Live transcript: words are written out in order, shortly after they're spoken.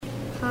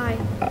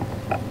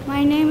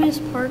My name is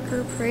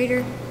Parker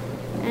Prater,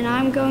 and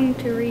I'm going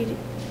to read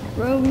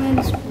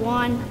Romans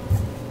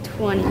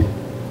 1:20.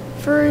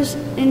 For his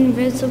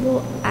invisible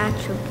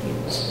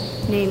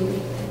attributes, namely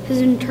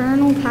his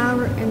eternal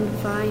power and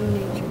divine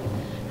nature,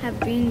 have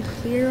been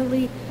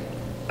clearly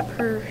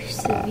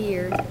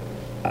perceived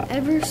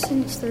ever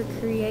since the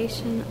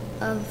creation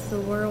of the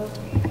world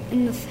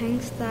and the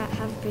things that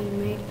have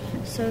been made,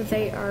 so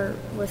they are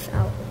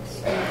without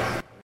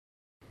excuse.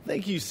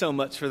 Thank you so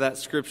much for that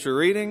scripture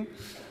reading.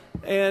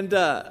 And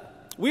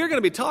we are going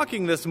to be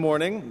talking this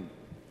morning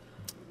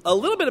a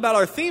little bit about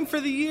our theme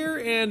for the year,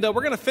 and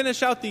we're going to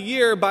finish out the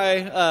year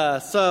by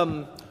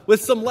some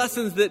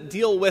lessons that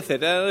deal with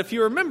it. And if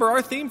you remember,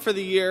 our theme for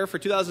the year for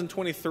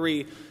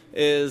 2023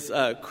 is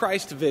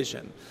Christ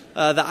vision.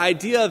 The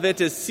idea of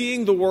it is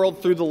seeing the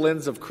world through the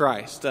lens of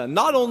Christ.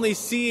 Not only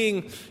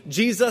seeing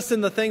Jesus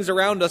in the things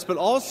around us, but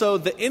also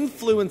the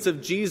influence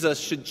of Jesus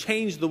should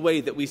change the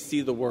way that we see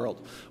the world.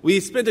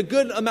 We spent a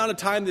good amount of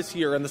time this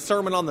year in the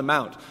Sermon on the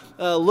Mount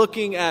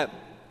looking at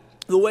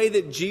the way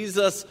that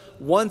Jesus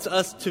wants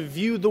us to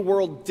view the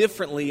world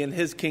differently in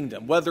his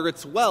kingdom, whether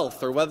it's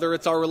wealth or whether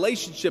it's our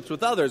relationships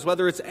with others,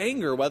 whether it's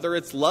anger, whether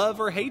it's love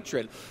or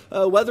hatred,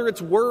 whether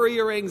it's worry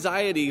or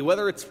anxiety,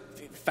 whether it's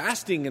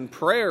fasting and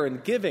prayer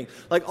and giving,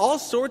 like all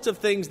sorts of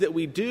things that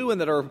we do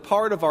and that are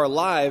part of our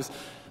lives.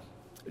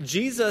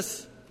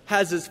 Jesus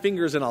has his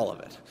fingers in all of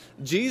it.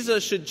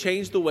 Jesus should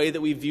change the way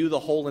that we view the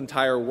whole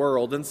entire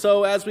world. And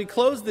so as we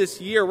close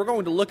this year, we're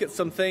going to look at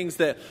some things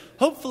that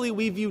hopefully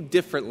we view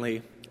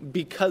differently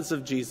because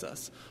of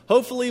Jesus.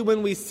 Hopefully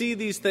when we see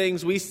these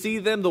things, we see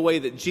them the way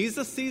that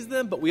Jesus sees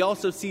them, but we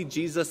also see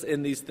Jesus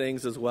in these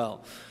things as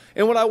well.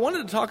 And what I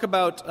wanted to talk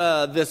about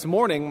this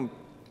morning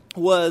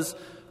was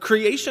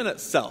creation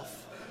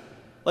itself,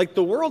 like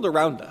the world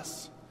around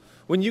us.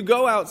 When you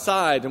go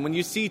outside and when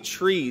you see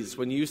trees,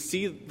 when you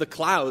see the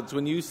clouds,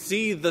 when you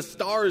see the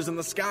stars in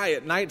the sky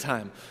at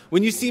nighttime,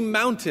 when you see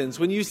mountains,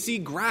 when you see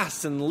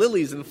grass and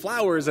lilies and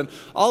flowers and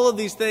all of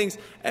these things,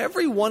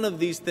 every one of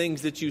these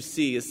things that you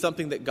see is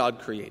something that God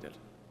created.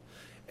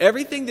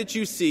 Everything that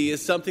you see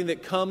is something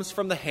that comes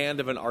from the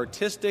hand of an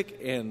artistic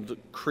and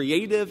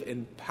creative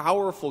and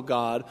powerful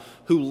God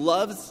who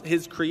loves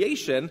his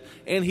creation,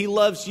 and he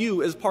loves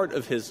you as part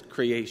of his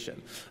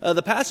creation.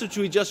 The passage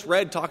we just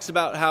read talks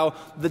about how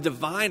the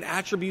divine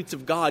attributes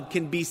of God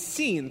can be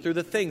seen through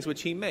the things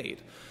which he made.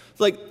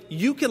 Like,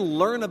 you can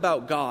learn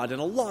about God in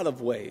a lot of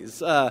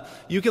ways.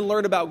 You can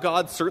learn about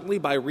God certainly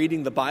by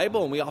reading the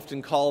Bible, and we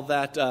often call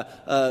that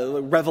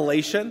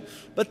revelation.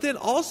 But then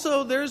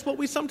also there's what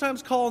we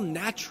sometimes call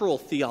natural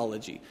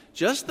theology.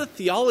 Just the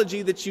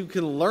theology that you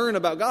can learn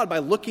about God by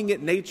looking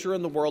at nature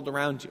and the world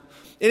around you.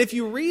 And if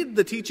you read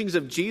the teachings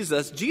of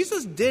Jesus,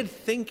 Jesus did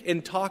think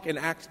and talk and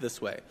act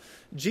this way.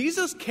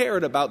 Jesus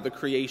cared about the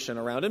creation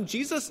around him.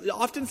 Jesus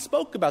often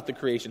spoke about the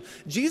creation.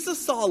 Jesus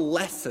saw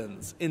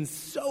lessons in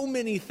so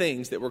many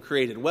things that were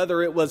created,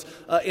 whether it was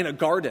in a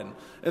garden.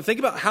 And think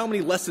about how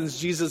many lessons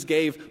Jesus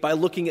gave by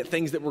looking at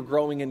things that were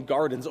growing in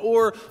gardens,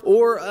 or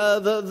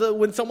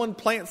when someone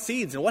plants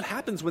seeds and what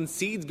happens when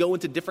seeds go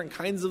into different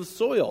kinds of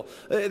soil.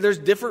 There's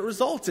different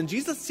results, and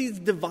Jesus sees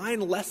divine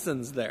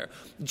lessons there.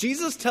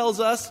 Jesus tells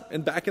us,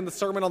 and back in the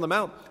Sermon on the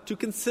Mount, to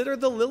consider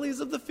the lilies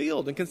of the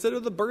field and consider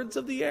the birds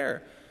of the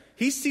air.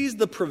 He sees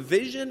the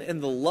provision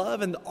and the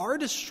love and the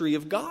artistry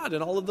of God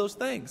and all of those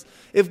things.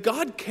 If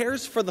God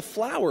cares for the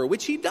flower,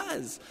 which he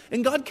does,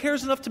 and God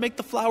cares enough to make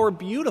the flower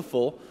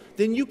beautiful,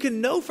 then you can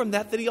know from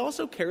that he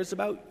also cares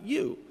about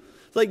you.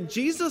 Like,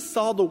 Jesus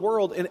saw the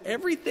world, and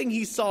everything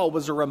he saw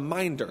was a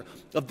reminder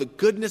of the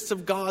goodness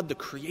of God, the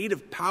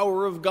creative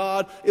power of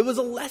God. It was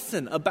a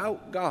lesson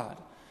about God.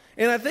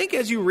 And I think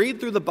as you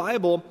read through the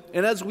Bible,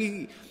 and as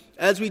we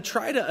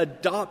try to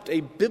adopt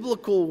a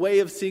biblical way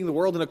of seeing the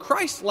world and a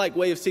Christ-like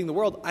way of seeing the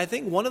world, I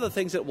think one of the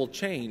things that will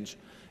change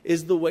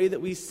is the way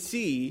that we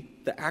see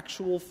the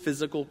actual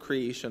physical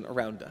creation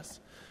around us.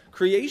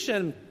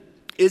 Creation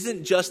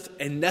isn't just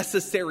a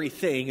necessary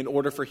thing in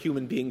order for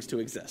human beings to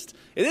exist.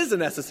 It is a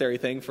necessary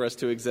thing for us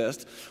to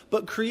exist,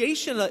 but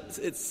creation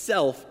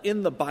itself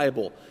in the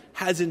Bible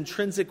has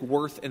intrinsic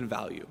worth and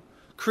value.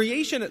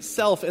 Creation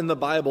itself in the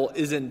Bible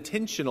is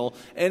intentional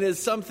and is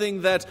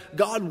something that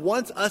God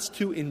wants us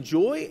to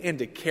enjoy and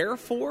to care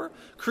for.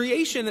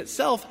 Creation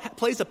itself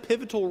plays a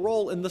pivotal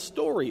role in the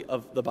story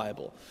of the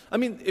Bible. I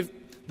mean, if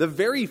the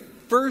very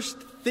first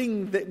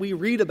thing that we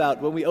read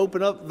about when we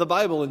open up the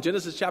Bible in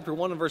Genesis chapter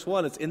 1 and verse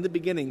 1, it's in the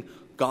beginning,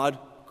 God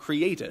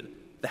created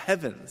the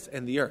heavens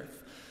and the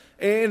earth.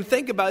 And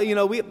think about,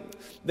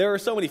 there are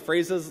so many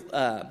phrases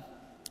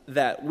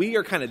that we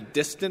are kind of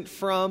distant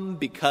from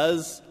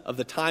because of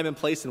the time and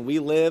place in we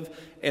live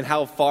and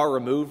how far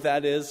removed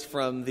that is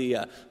from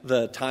the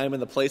time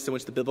and the place in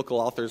which the biblical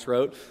authors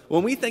wrote.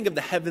 When we think of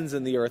the heavens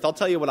and the earth, I'll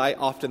tell you what I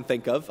often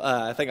think of.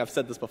 I think I've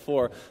said this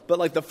before, but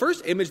like the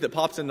first image that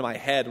pops into my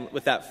head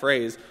with that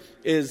phrase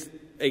is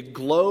a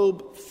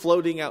globe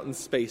floating out in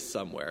space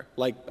somewhere.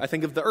 Like, I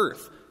think of the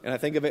earth, and I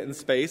think of it in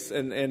space,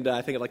 and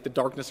I think of like the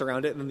darkness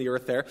around it and then the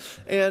earth there.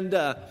 And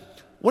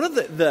one of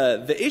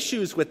the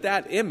issues with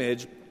that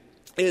image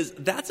is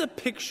that's a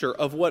picture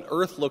of what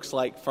Earth looks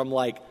like from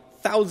like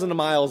thousands of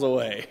miles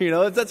away. You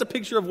know, that's a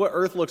picture of what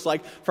Earth looks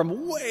like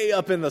from way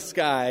up in the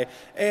sky.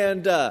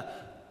 And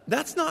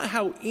that's not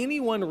how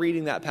anyone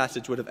reading that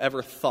passage would have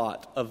ever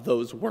thought of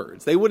those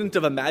words. They wouldn't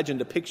have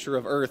imagined a picture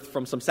of Earth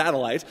from some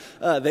satellite.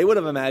 They would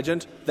have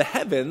imagined the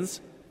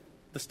heavens,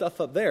 the stuff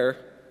up there,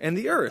 and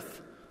the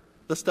earth,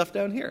 the stuff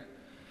down here.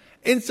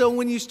 And so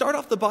when you start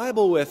off the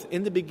Bible with,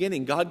 in the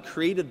beginning, God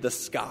created the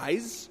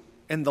skies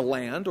and the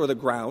land or the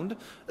ground,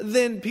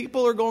 then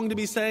people are going to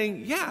be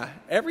saying, yeah,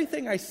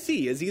 everything I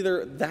see is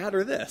either that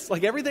or this.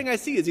 Like everything I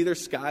see is either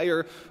sky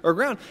or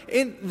ground.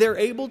 And they're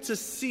able to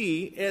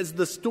see as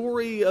the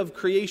story of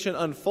creation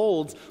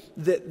unfolds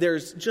that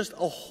there's just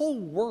a whole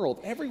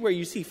world everywhere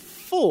you see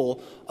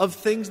full of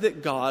things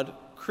that God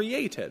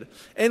created.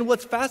 And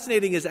what's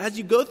fascinating is as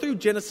you go through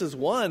Genesis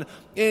 1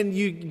 and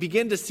you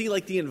begin to see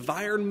like the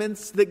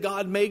environments that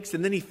God makes,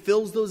 and then he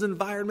fills those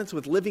environments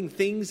with living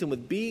things and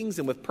with beings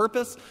and with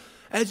purpose.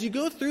 As you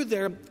go through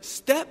there,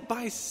 step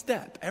by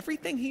step,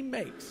 everything he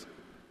makes,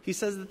 he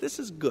says that this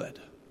is good.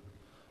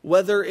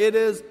 Whether it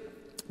is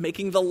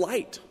making the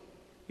light,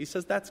 he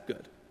says that's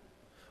good.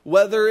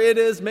 Whether it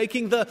is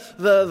making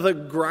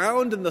the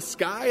ground and the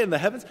sky and the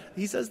heavens,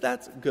 he says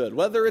that's good.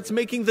 Whether it's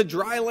making the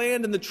dry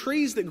land and the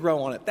trees that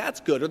grow on it, that's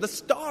good. Or the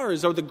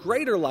stars, or the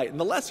greater light and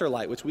the lesser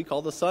light, which we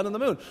call the sun and the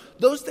moon.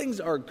 Those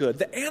things are good.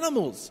 The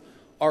animals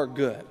are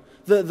good.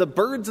 The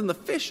birds and the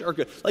fish are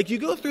good. Like you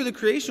go through the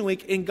creation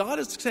week and God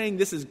is saying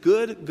this is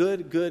good,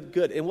 good, good,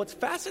 good. And what's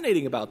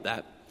fascinating about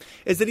that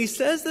is that he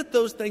says that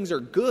those things are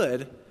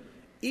good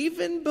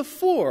even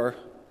before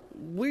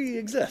we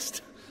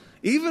exist.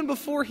 Even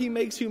before he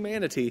makes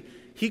humanity,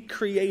 he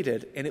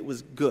created and it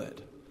was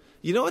good.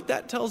 You know what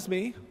that tells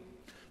me?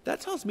 That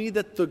tells me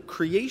that the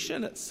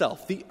creation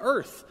itself, the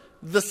earth,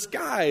 the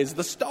skies,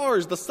 the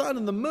stars, the sun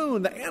and the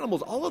moon, the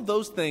animals, all of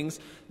those things,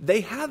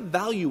 they have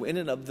value in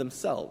and of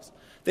themselves.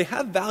 They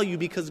have value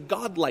because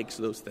God likes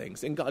those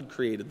things and God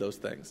created those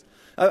things.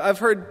 I've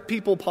heard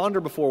people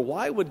ponder before,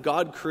 why would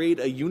God create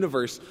a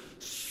universe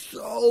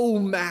so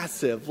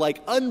massive,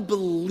 like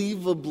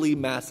unbelievably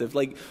massive,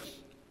 like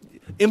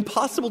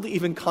impossible to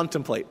even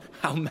contemplate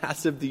how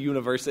massive the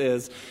universe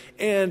is,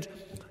 and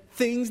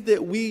things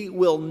that we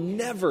will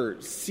never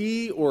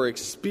see or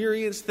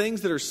experience,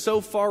 things that are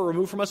so far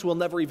removed from us we'll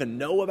never even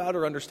know about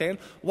or understand.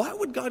 Why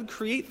would God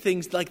create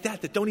things like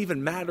that don't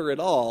even matter at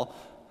all?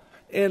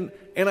 And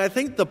I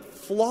think the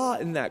flaw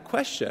in that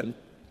question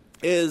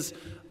is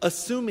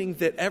assuming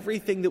that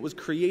everything that was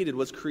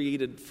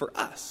created for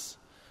us.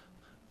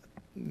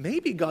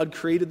 Maybe God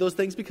created those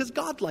things because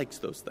God likes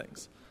those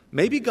things.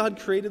 Maybe God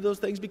created those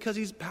things because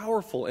he's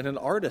powerful and an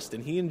artist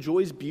and he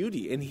enjoys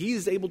beauty and he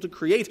is able to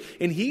create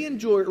and he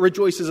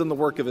rejoices in the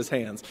work of his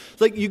hands.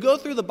 It's like you go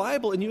through the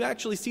Bible and you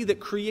actually see that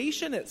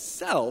creation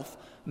itself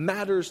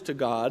matters to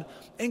God,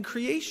 and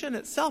creation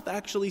itself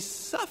actually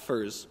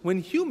suffers when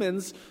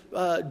humans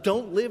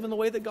don't live in the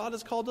way that God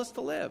has called us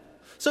to live.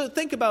 So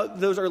think about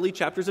those early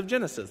chapters of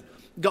Genesis.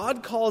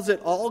 God calls it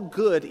all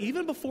good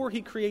even before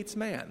he creates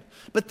man.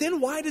 But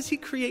then why does he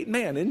create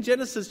man? In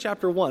Genesis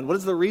chapter 1, what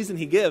is the reason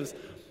he gives?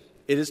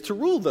 It is to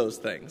rule those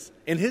things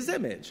in his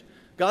image.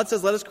 God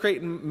says, let us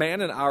create man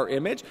in our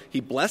image.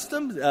 He blessed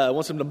them,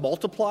 wants them to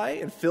multiply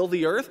and fill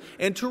the earth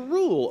and to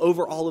rule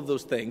over all of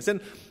those things. And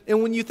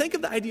when you think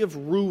of the idea of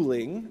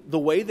ruling the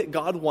way that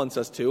God wants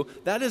us to,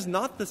 that is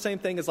not the same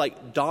thing as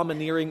like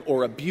domineering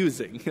or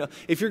abusing.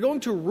 If you're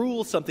going to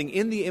rule something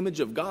in the image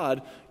of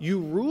God, you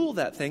rule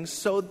that thing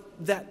so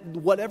that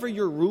whatever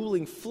you're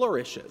ruling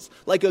flourishes.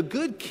 Like a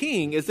good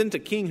king isn't a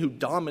king who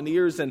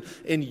domineers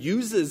and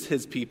uses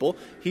his people.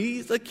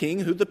 He's a king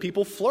who the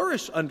people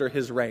flourish under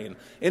his reign.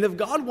 And if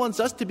God wants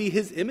us to be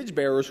his image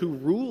bearers who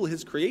rule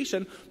his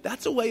creation,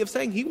 that's a way of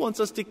saying he wants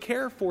us to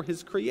care for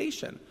his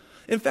creation.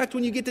 In fact,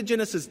 when you get to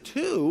Genesis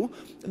 2,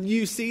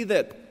 you see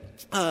that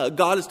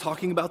God is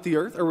talking about the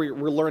earth, or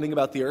we're learning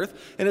about the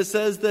earth, and it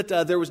says that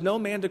there was no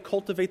man to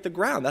cultivate the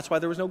ground. That's why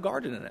there was no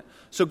garden in it.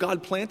 So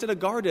God planted a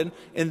garden,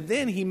 and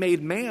then he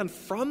made man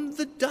from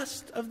the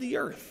dust of the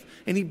earth,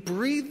 and he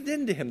breathed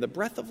into him the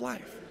breath of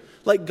life.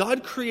 Like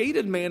God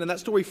created man in that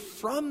story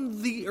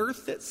from the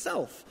earth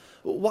itself.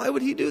 Why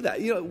would he do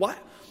that? You know, why?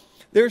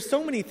 There are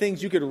so many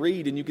things you could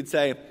read, and you could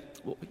say,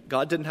 well,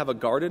 God didn't have a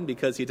garden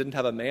because he didn't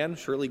have a man.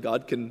 Surely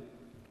God can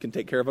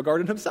take care of a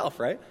garden himself,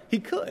 right? He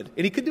could.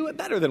 And he could do it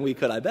better than we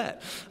could, I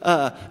bet.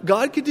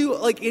 God could do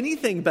like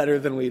anything better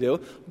than we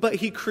do, but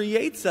he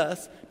creates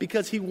us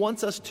because he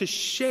wants us to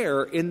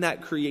share in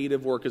that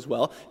creative work as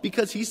well,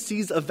 because he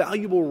sees a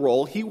valuable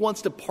role. He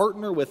wants to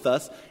partner with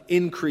us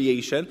in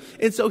creation.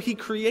 And so he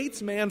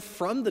creates man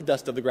from the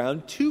dust of the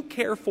ground to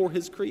care for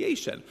his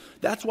creation.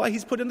 That's why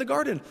he's put in the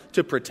garden,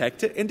 to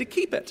protect it and to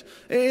keep it.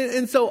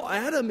 And so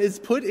Adam is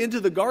put into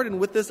the garden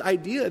with this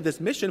idea, this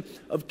mission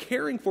of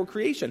caring for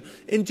creation.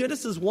 In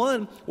Genesis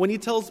 1, when he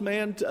tells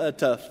man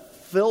to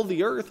fill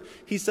the earth,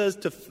 he says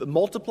to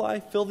multiply,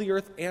 fill the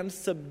earth, and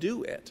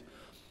subdue it.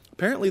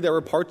 Apparently, there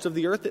were parts of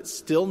the earth that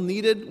still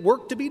needed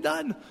work to be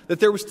done, that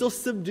there was still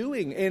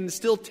subduing and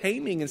still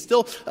taming and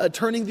still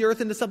turning the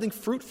earth into something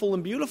fruitful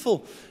and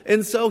beautiful.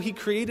 And so he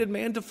created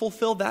man to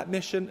fulfill that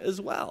mission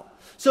as well.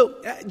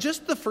 So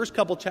just the first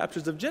couple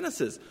chapters of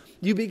Genesis,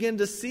 you begin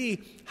to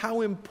see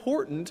how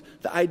important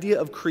the idea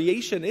of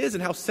creation is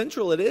and how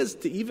central it is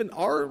to even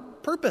our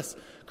purpose.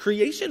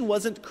 Creation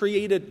wasn't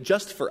created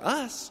just for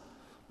us.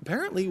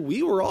 Apparently,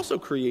 we were also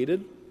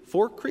created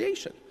for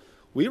creation.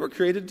 We were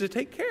created to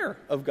take care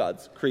of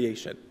God's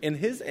creation in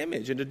his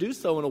image and to do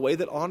so in a way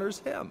that honors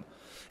him.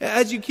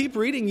 As you keep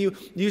reading,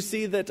 you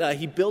see that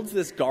he builds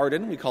this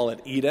garden, we call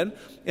it Eden,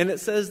 and it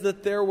says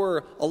that there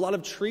were a lot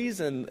of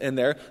trees in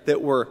there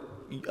that were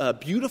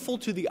beautiful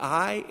to the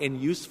eye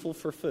and useful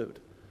for food.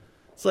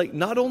 It's like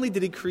not only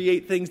did he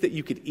create things that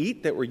you could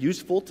eat that were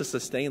useful to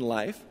sustain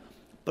life,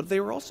 but they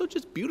were also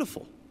just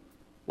beautiful.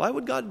 Why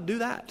would God do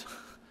that?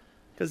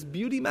 Because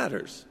beauty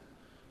matters.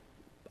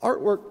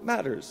 Artwork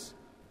matters.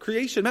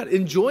 Creation matters.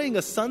 Enjoying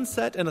a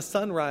sunset and a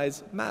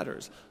sunrise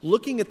matters.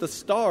 Looking at the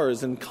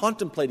stars and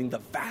contemplating the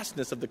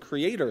vastness of the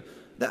Creator,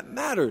 that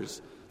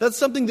matters. That's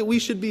something that we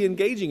should be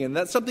engaging in.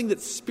 That's something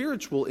that's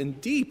spiritual and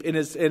deep and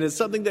is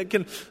something that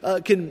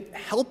can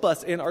help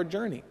us in our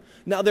journey.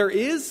 Now, there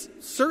is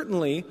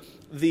certainly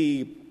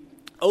the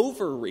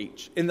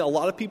overreach, and a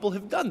lot of people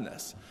have done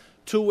this,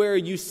 to where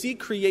you see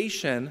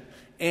creation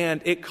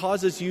and it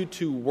causes you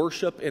to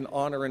worship and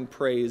honor and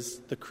praise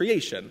the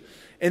creation.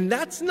 And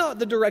that's not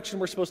the direction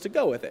we're supposed to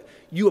go with it.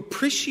 You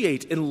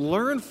appreciate and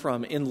learn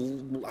from,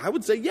 and I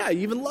would say, yeah,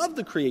 you even love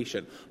the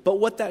creation. But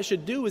what that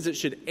should do is it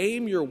should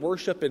aim your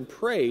worship and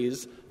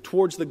praise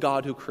towards the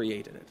God who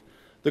created it.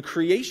 The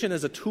creation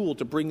is a tool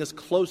to bring us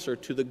closer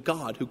to the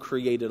God who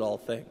created all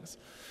things.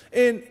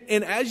 And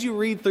as you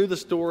read through the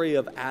story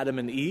of Adam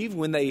and Eve,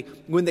 when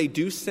they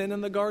do sin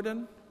in the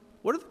garden,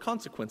 what are the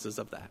consequences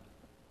of that?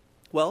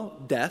 Well,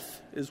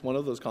 death is one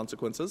of those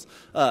consequences,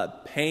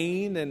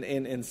 pain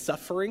and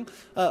suffering.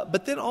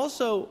 But then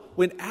also,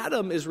 when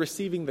Adam is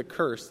receiving the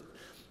curse,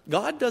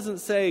 God doesn't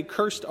say,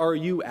 "Cursed are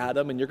you,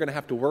 Adam, and you're going to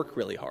have to work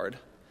really hard."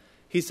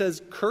 He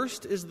says,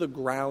 "Cursed is the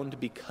ground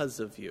because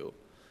of you.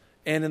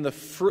 And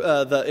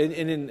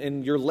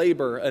in your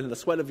labor and the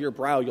sweat of your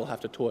brow, you'll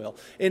have to toil."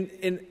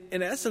 In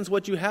essence,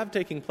 what you have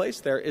taking place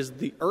there is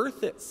the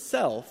earth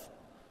itself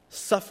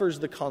suffers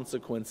the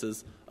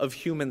consequences of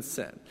human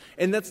sin.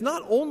 And that's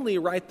not only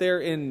right there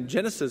in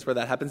Genesis where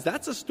that happens.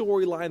 That's a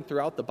storyline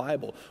throughout the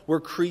Bible where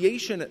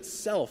creation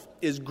itself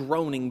is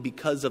groaning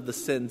because of the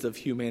sins of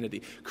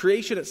humanity.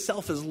 Creation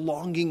itself is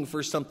longing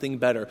for something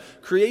better.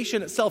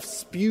 Creation itself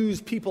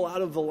spews people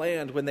out of the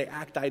land when they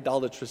act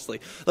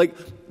idolatrously.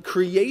 Like,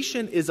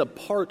 creation is a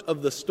part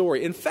of the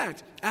story. In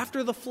fact,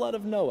 after the flood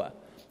of Noah,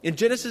 in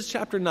Genesis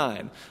chapter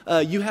 9,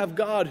 you have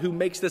God who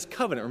makes this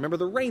covenant. Remember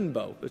the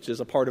rainbow, which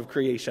is a part of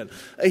creation.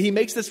 He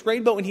makes this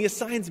rainbow and he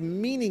assigns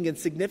meaning and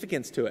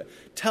significance to it,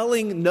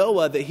 telling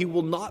Noah that he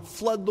will not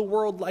flood the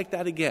world like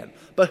that again.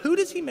 But who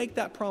does he make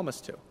that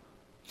promise to?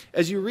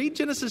 As you read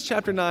Genesis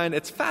chapter 9,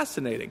 it's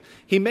fascinating.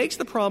 He makes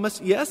the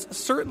promise, yes,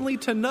 certainly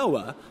to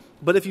Noah,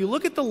 but if you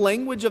look at the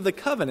language of the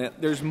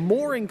covenant, there's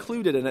more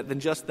included in it than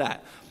just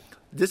that.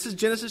 This is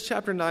Genesis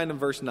chapter 9 and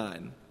verse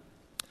 9.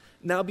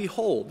 "Now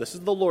behold," this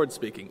is the Lord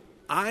speaking,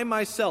 "I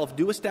myself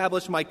do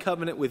establish my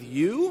covenant with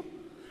you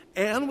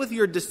and with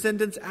your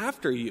descendants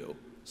after you."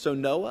 So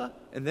Noah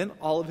and then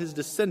all of his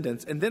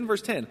descendants. And then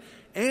verse 10,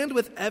 "And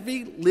with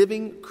every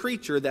living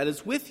creature that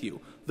is with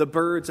you, the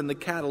birds and the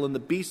cattle and the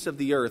beasts of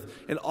the earth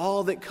and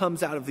all that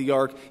comes out of the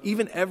ark,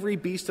 even every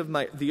beast of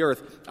the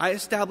earth. I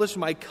establish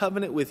my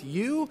covenant with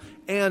you,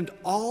 and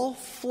all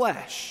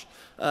flesh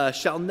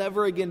shall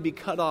never again be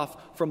cut off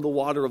from the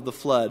water of the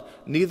flood,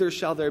 neither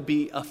shall there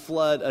be a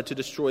flood to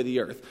destroy the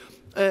earth."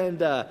 And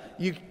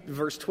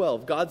verse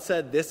 12, God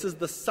said, "This is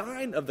the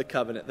sign of the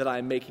covenant that I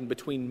am making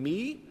between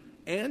me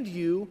and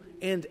you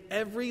and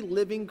every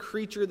living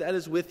creature that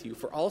is with you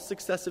for all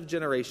successive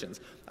generations.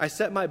 I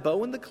set my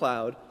bow in the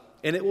cloud,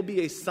 and it will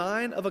be a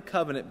sign of a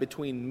covenant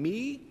between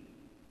me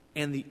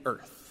and the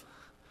earth."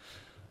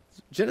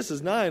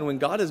 Genesis 9, when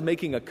God is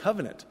making a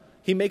covenant,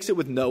 he makes it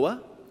with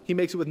Noah. He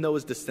makes it with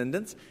Noah's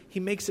descendants. He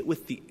makes it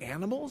with the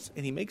animals,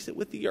 and he makes it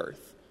with the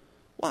earth.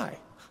 Why?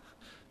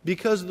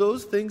 Because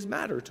those things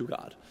matter to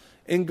God.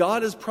 And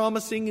God is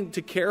promising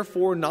to care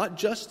for not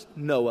just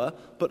Noah,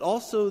 but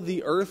also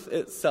the earth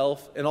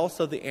itself and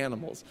also the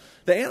animals.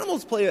 The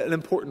animals play an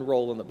important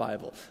role in the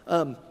Bible.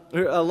 I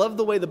love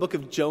the way the book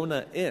of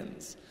Jonah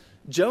ends.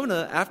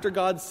 Jonah, after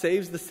God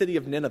saves the city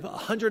of Nineveh,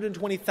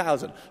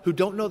 120,000 who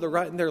don't know their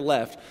right and their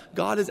left,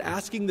 God is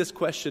asking this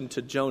question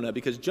to Jonah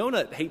because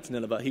Jonah hates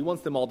Nineveh. He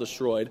wants them all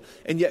destroyed.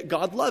 And yet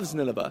God loves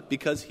Nineveh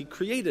because he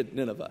created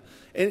Nineveh.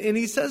 And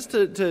he says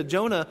to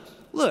Jonah,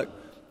 "Look,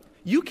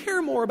 you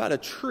care more about a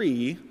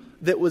tree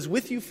that was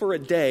with you for a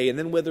day and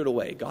then withered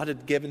away." God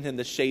had given him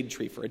the shade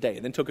tree for a day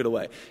and then took it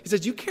away. He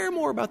says, "You care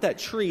more about that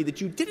tree that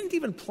you didn't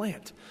even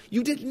plant.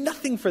 You did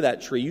nothing for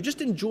that tree. You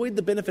just enjoyed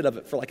the benefit of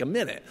it for like a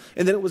minute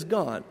and then it was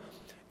gone.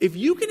 If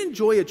you can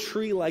enjoy a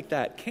tree like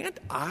that, can't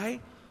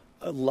I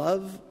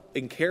love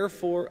and care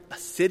for a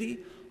city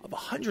of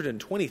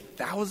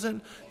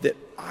 120,000 that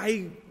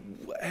I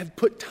have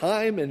put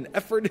time and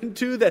effort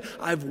into, that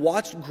I've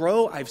watched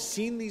grow. I've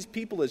seen these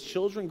people as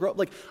children grow up.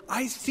 Like,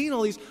 I've seen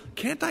all these.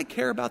 Can't I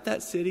care about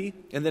that city?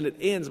 And then it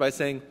ends by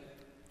saying,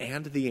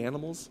 and the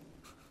animals?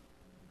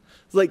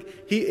 It's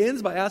like, he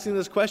ends by asking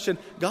this question.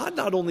 God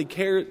not only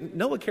cares,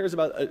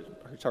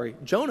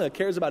 Jonah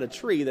cares about a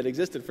tree that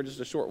existed for just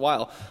a short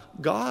while.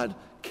 God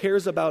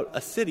cares about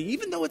a city,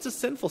 even though it's a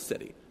sinful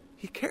city.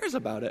 He cares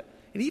about it.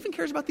 And he even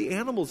cares about the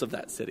animals of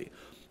that city.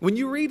 When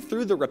you read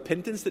through the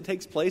repentance that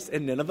takes place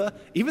in Nineveh,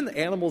 even the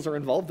animals are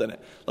involved in it.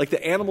 Like,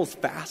 the animals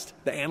fast,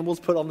 the animals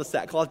put on the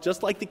sackcloth,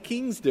 just like the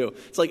kings do.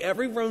 It's like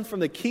everyone from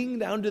the king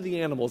down to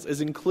the animals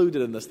is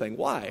included in this thing.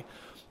 Why?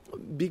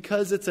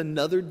 Because it's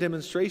another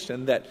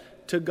demonstration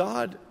that to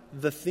God,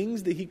 the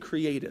things that he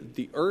created,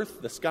 the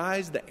earth, the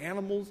skies, the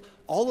animals,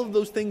 all of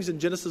those things in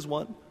Genesis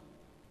 1,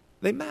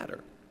 they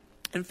matter.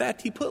 In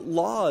fact, he put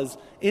laws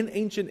in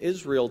ancient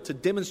Israel to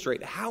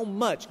demonstrate how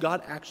much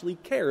God actually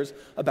cares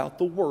about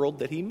the world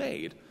that he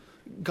made.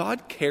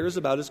 God cares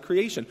about his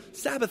creation.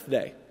 Sabbath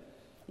day.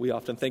 We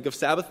often think of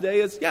Sabbath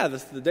day as,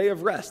 this is the day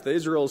of rest.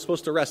 Israel is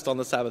supposed to rest on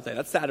the Sabbath day.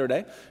 That's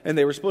Saturday, and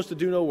they were supposed to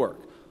do no work.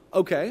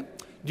 Okay,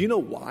 do you know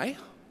why?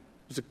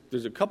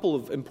 There's a couple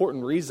of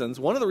important reasons.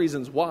 One of the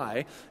reasons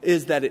why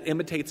is that it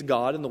imitates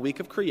God in the week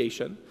of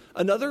creation.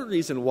 Another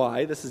reason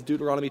why, this is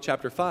Deuteronomy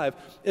chapter 5,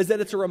 is that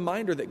it's a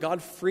reminder that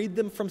God freed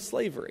them from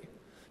slavery.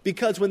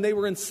 Because when they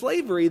were in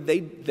slavery, they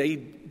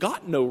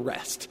got no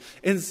rest.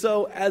 And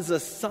so as a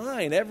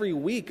sign every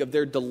week of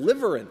their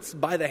deliverance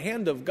by the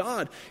hand of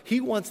God,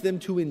 he wants them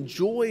to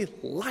enjoy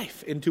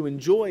life and to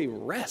enjoy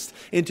rest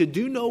and to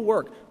do no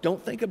work.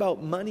 Don't think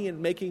about money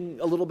and making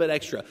a little bit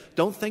extra.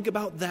 Don't think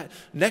about that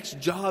next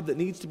job that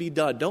needs to be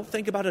done. Don't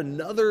think about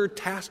another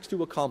task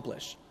to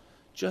accomplish.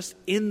 Just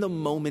in the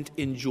moment,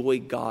 enjoy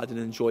God and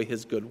enjoy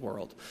his good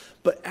world.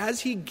 But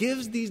as he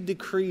gives these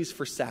decrees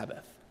for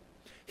Sabbath,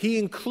 he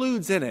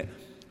includes in it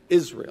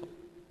Israel.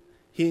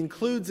 He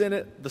includes in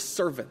it the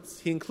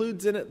servants. He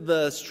includes in it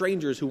the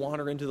strangers who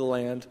wander into the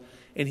land.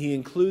 And he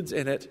includes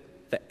in it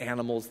the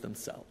animals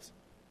themselves.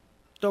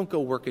 Don't go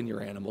working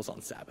your animals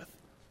on Sabbath.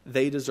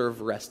 They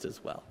deserve rest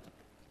as well.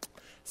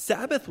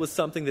 Sabbath was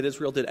something that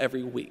Israel did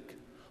every week.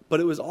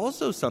 But it was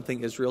also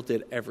something Israel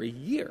did every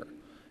year.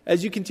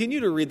 As you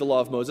continue to read the law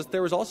of Moses,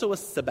 there was also a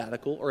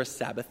sabbatical or a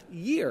Sabbath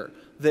year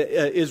that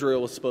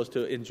Israel was supposed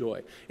to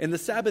enjoy. And the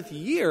Sabbath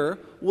year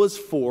was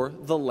for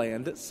the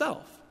land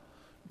itself.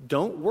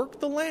 Don't work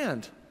the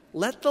land.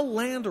 Let the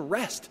land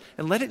rest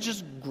and let it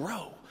just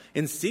grow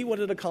and see what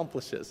it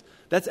accomplishes.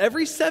 That's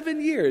every 7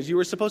 years. You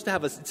were supposed to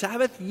have a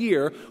Sabbath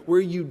year where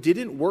you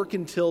didn't work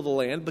until the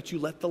land, but you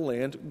let the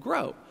land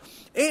grow.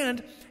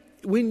 And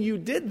when you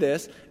did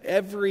this,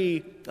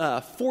 every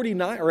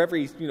 49 or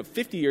every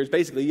 50 years,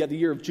 basically, you have the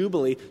year of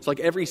Jubilee. So like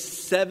every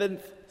seven,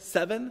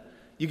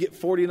 you get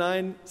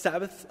 49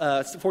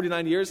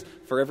 years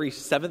for every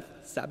seventh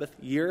Sabbath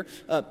year.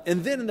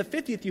 And then in the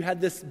 50th, you had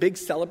this big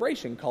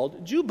celebration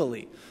called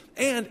Jubilee.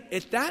 And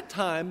at that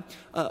time,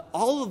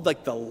 all of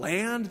like the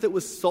land that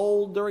was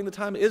sold during the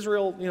time of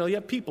Israel, you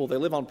have people, they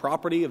live on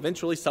property.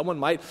 Eventually someone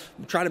might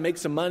try to make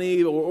some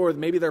money or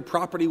maybe their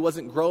property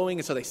wasn't growing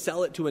and so they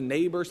sell it to a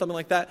neighbor or something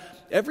like that.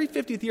 Every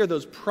 50th year,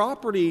 those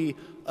property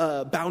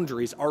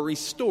boundaries are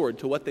restored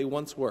to what they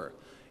once were.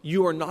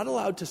 You are not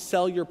allowed to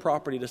sell your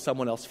property to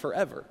someone else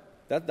forever.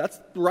 That's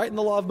right in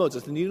the law of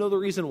Moses. And you know the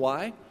reason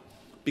why?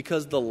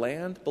 Because the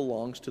land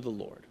belongs to the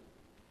Lord.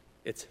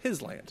 It's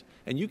his land.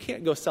 And you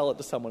can't go sell it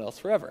to someone else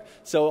forever.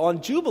 So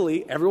on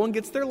Jubilee, everyone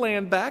gets their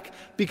land back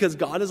because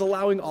God is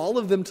allowing all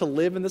of them to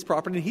live in this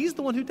property. And he's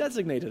the one who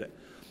designated it.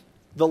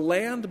 The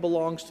land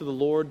belongs to the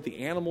Lord. The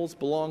animals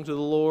belong to the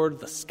Lord.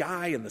 The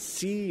sky and the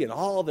sea and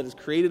all that is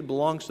created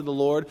belongs to the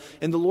Lord.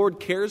 And the Lord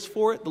cares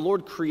for it. The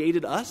Lord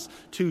created us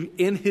to,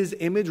 in his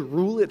image,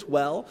 rule it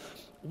well.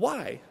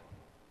 Why?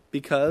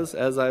 Because,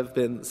 as I've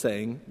been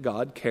saying,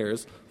 God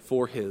cares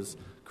for his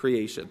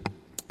creation.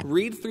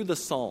 Read through the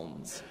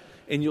Psalms,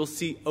 and you'll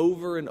see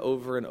over and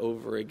over and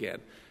over again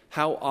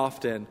how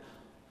often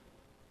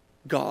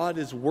God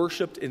is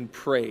worshiped and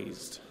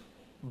praised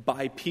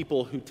by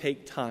people who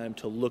take time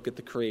to look at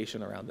the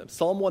creation around them.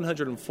 Psalm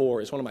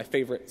 104 is one of my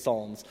favorite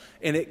psalms,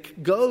 and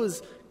it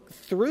goes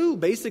through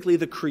basically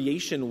the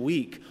creation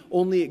week,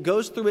 only it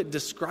goes through it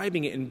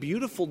describing it in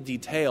beautiful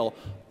detail,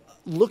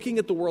 looking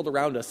at the world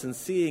around us and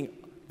seeing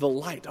the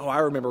light. Oh, I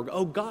remember.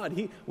 Oh,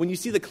 God. When you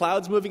see the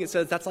clouds moving, it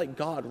says that's like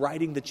God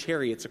riding the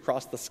chariots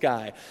across the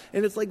sky.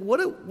 And it's like,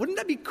 wouldn't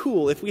that be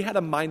cool if we had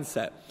a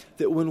mindset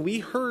that when we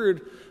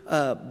heard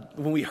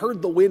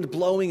the wind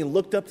blowing and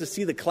looked up to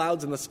see the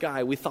clouds in the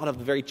sky, we thought of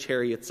the very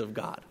chariots of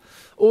God.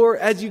 Or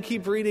as you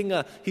keep reading,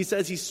 he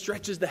says he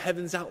stretches the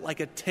heavens out like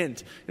a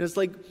tent. And it's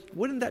like,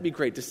 wouldn't that be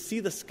great to see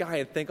the sky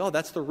and think, oh,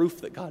 that's the roof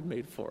that God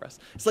made for us.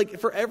 It's like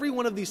for every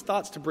one of these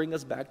thoughts to bring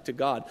us back to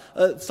God.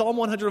 Psalm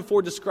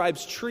 104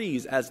 describes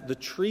trees as the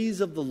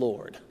trees of the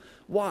Lord.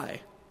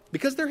 Why?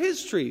 Because they're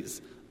his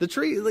trees. The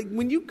tree, like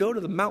when you go to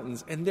the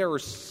mountains, and there are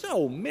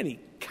so many,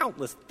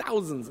 countless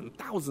thousands and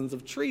thousands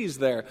of trees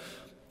there,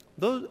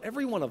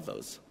 every one of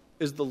those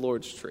is the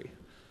Lord's tree.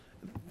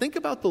 Think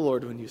about the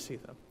Lord when you see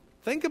them.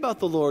 Think about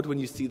the Lord when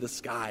you see the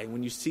sky,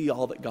 when you see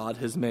all that God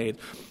has made.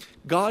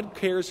 God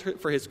cares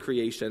for his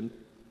creation.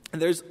 And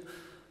there's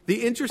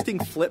the interesting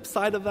flip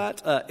side of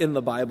that in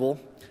the Bible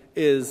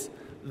is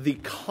the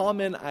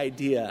common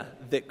idea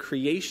that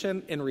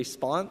creation in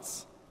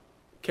response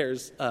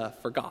cares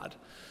for God.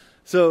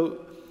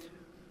 So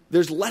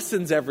there's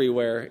lessons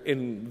everywhere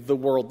in the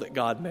world that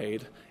God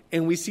made,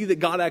 and we see that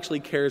God actually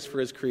cares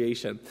for his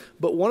creation.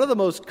 But one of the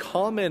most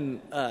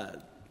common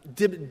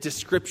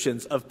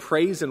descriptions of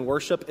praise and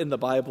worship in the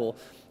Bible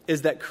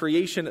is that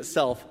creation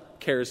itself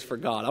cares for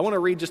God. I want to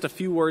read just a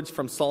few words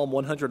from Psalm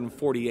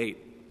 148,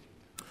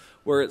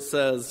 where it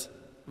says,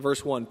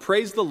 verse 1,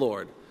 praise the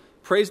Lord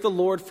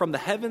from the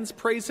heavens,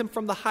 praise him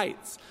from the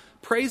heights,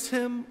 praise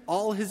him,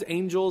 all his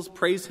angels,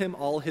 praise him,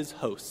 all his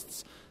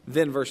hosts.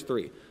 Then verse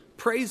 3,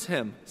 praise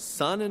him,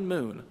 sun and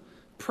moon,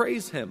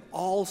 praise him,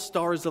 all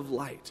stars of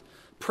light,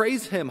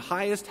 praise him,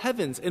 highest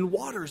heavens and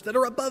waters that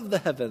are above the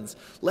heavens.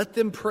 Let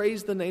them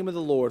praise the name of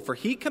the Lord, for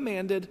he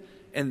commanded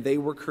and they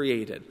were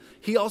created.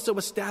 He also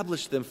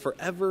established them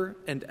forever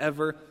and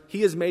ever.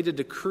 He has made a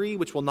decree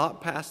which will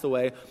not pass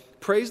away.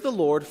 Praise the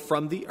Lord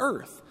from the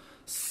earth.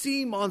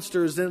 Sea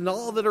monsters and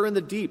all that are in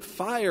the deep,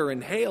 fire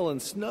and hail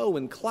and snow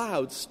and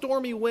clouds,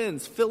 stormy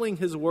winds filling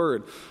his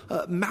word,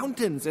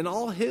 mountains and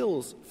all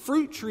hills,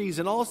 fruit trees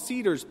and all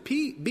cedars,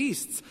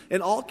 beasts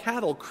and all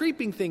cattle,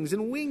 creeping things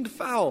and winged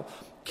fowl,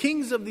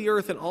 kings of the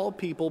earth and all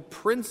people,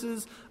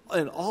 princes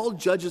and all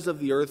judges of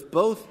the earth,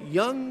 both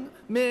young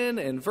men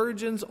and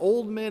virgins,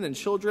 old men and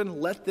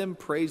children, let them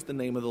praise the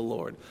name of the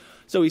Lord.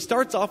 So he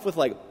starts off with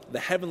like the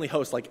heavenly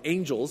hosts, like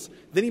angels.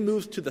 Then he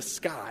moves to the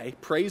sky,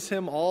 praise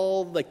him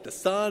all like the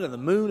sun and the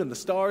moon and the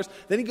stars.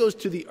 Then he goes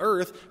to the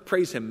earth,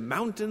 praise him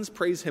mountains,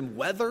 praise him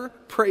weather,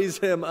 praise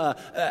him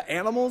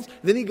animals.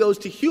 Then he goes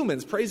to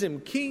humans, praise him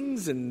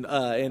kings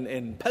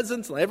and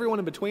peasants and everyone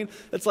in between.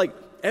 It's like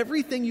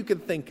everything you can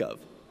think of,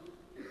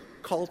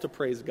 call to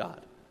praise God.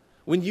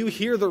 When you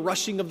hear the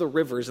rushing of the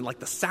rivers and like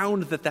the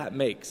sound that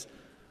makes,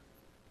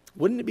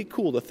 wouldn't it be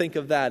cool to think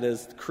of that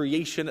as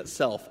creation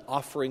itself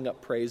offering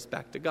up praise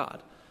back to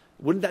God?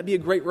 Wouldn't that be a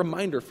great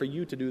reminder for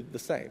you to do the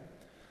same?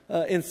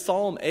 In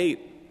Psalm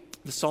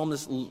 8, the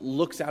psalmist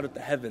looks out at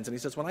the heavens and he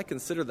says, when I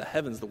consider the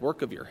heavens, the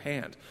work of your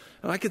hand,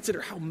 and I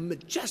consider how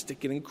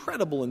majestic and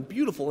incredible and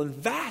beautiful and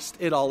vast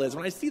it all is,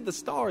 when I see the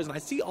stars and I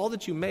see all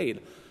that you made,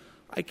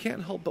 I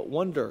can't help but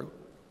wonder,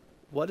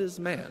 what is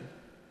man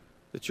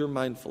that you're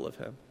mindful of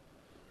him?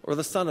 Or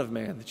the son of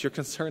man that you're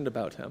concerned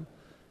about him?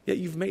 Yet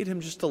you've made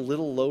him just a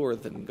little lower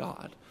than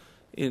God.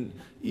 And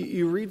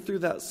you read through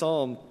that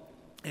psalm,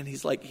 and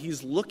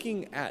he's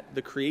looking at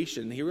the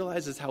creation. And he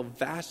realizes how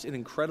vast and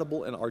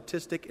incredible and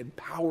artistic and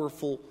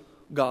powerful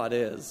God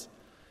is.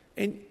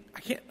 And I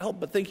can't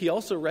help but think he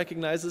also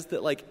recognizes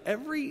that like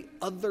every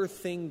other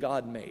thing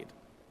God made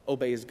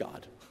obeys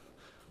God.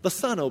 The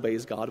sun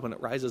obeys God when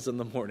it rises in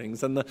the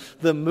mornings, and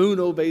the moon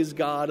obeys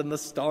God, and the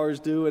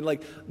stars do. And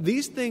like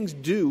these things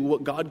do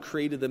what God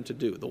created them to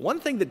do. The one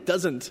thing that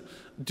doesn't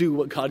do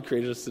what God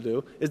created us to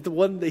do is the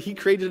one that he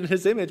created in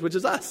his image, which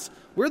is us.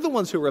 We're the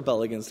ones who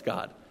rebel against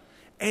God.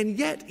 And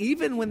yet,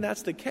 even when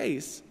that's the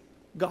case,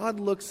 God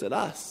looks at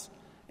us,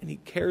 and he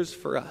cares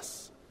for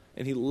us,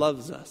 and he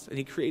loves us, and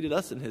he created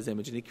us in his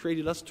image, and he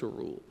created us to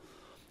rule.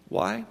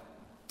 Why?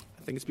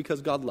 I think it's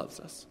because God loves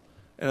us.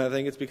 And I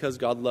think it's because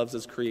God loves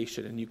his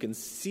creation. And you can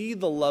see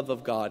the love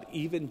of God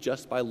even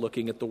just by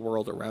looking at the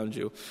world around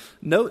you.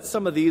 Note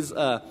some of these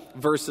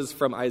verses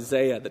from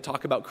Isaiah that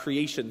talk about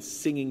creation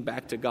singing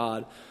back to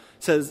God.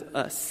 It says,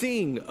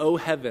 sing, O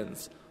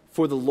heavens,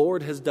 for the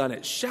Lord has done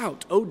it.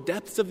 Shout, O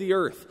depths of the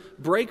earth.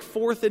 Break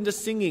forth into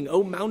singing,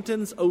 O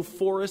mountains, O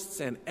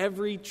forests, and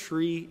every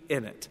tree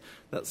in it.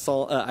 That's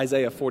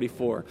Isaiah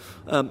 44.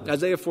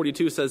 Isaiah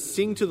 42 says,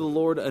 sing to the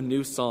Lord a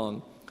new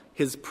song,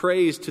 his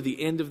praise to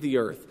the end of the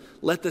earth.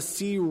 Let the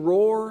sea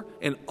roar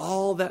and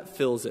all that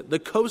fills it, the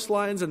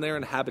coastlines and their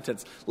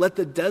inhabitants. Let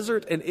the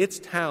desert and its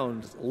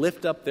towns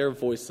lift up their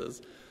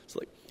voices. It's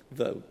like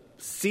the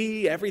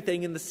sea,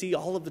 everything in the sea,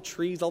 all of the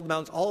trees, all the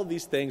mountains, all of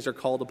these things are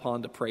called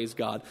upon to praise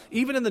God.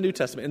 Even in the New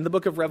Testament, in the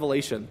book of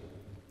Revelation,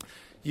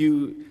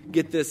 you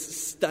get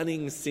this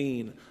stunning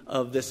scene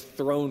of this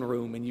throne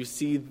room, and you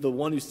see the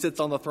one who sits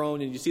on the throne,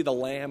 and you see the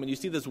Lamb, and you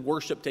see this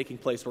worship taking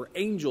place where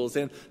angels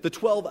and the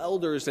 12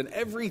 elders and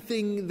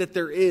everything that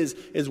there is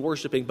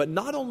worshiping. But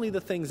not only the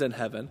things in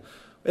heaven,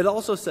 it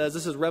also says,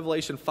 this is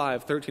Revelation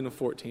 5, 13 and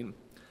 14,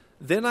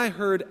 then I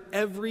heard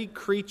every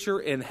creature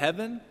in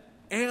heaven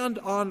and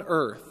on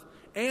earth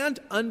and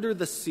under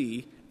the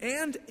sea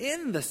and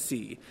in the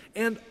sea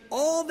and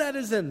all that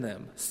is in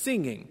them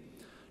singing,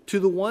 to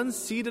the one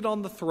seated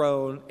on the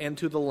throne and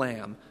to the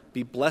Lamb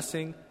be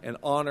blessing and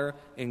honor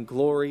and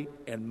glory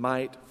and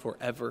might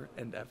forever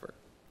and ever.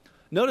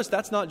 Notice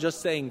that's not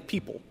just saying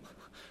people.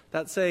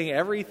 That's saying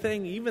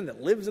everything, even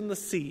that lives in the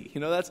sea.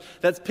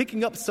 That's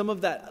picking up some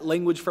of that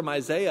language from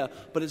Isaiah,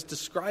 but it's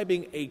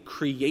describing a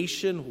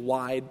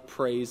creation-wide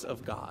praise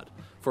of God.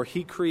 For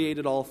he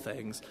created all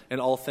things, and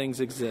all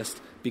things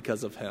exist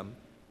because of him.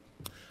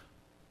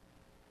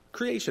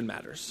 Creation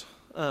matters.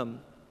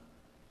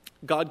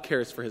 God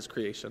cares for his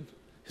creation.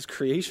 His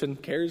creation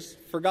cares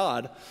for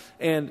God.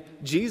 And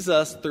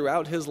Jesus,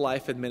 throughout his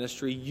life and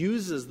ministry,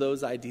 uses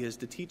those ideas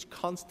to teach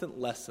constant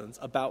lessons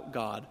about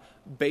God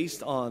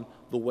based on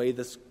the way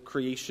this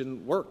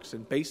creation works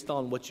and based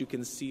on what you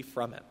can see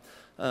from it.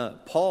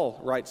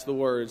 Paul writes the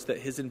words that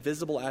his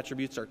invisible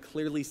attributes are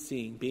clearly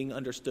seen, being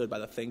understood by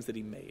the things that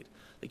he made.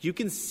 Like you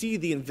can see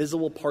the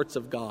invisible parts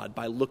of God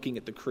by looking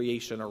at the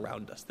creation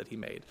around us that he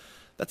made.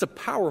 That's a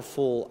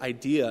powerful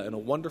idea and a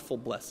wonderful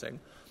blessing.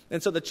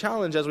 And so the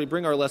challenge as we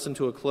bring our lesson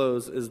to a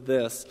close is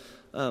this.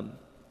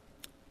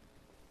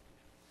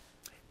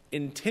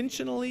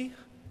 Intentionally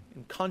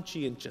and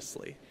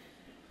conscientiously,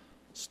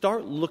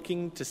 start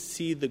looking to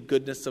see the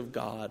goodness of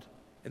God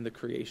in the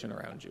creation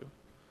around you.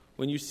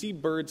 When you see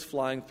birds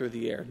flying through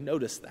the air,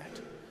 notice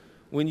that.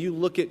 When you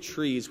look at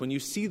trees, when you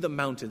see the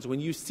mountains, when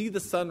you see the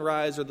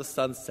sunrise or the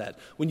sunset,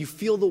 when you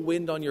feel the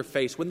wind on your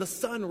face, when the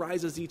sun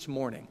rises each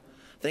morning,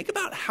 think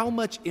about how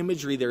much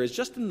imagery there is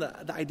just in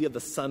the idea of the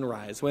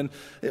sunrise. When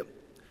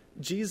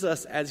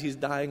Jesus, as he's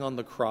dying on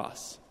the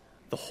cross,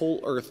 the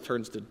whole earth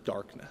turns to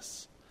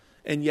darkness.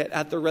 And yet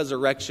at the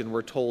resurrection,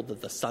 we're told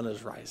that the sun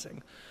is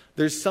rising.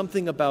 There's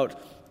something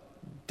about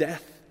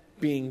death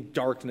being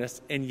darkness,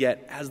 and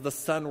yet as the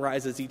sun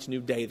rises each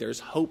new day,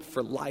 there's hope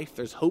for life,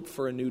 there's hope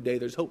for a new day,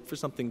 there's hope for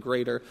something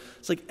greater.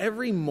 It's like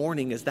every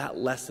morning is that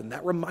lesson,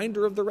 that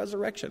reminder of the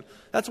resurrection.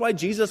 That's why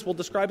Jesus will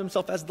describe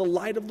himself as the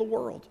light of the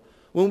world.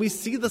 When we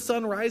see the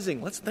sun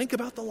rising, let's think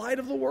about the light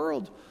of the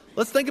world.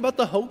 Let's think about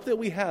the hope that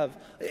we have.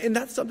 And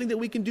that's something that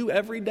we can do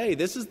every day.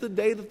 This is the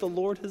day that the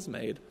Lord has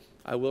made.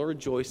 I will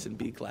rejoice and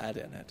be glad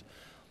in it.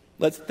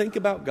 Let's think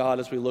about God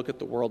as we look at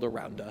the world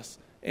around us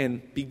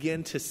and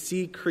begin to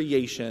see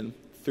creation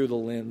through the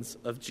lens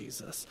of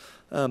Jesus.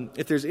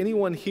 If there's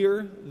anyone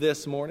here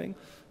this morning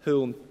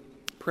who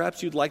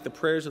perhaps you'd like the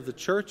prayers of the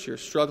church, you're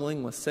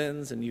struggling with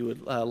sins, and you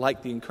would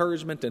like the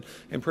encouragement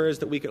and prayers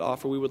that we could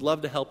offer, we would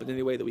love to help in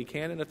any way that we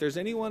can. And if there's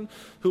anyone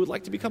who would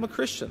like to become a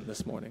Christian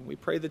this morning, we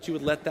pray that you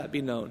would let that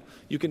be known.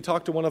 You can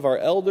talk to one of our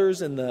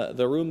elders in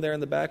the room there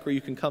in the back, or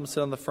you can come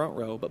sit on the front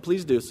row. But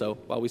please do so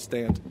while we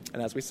stand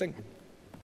and as we sing.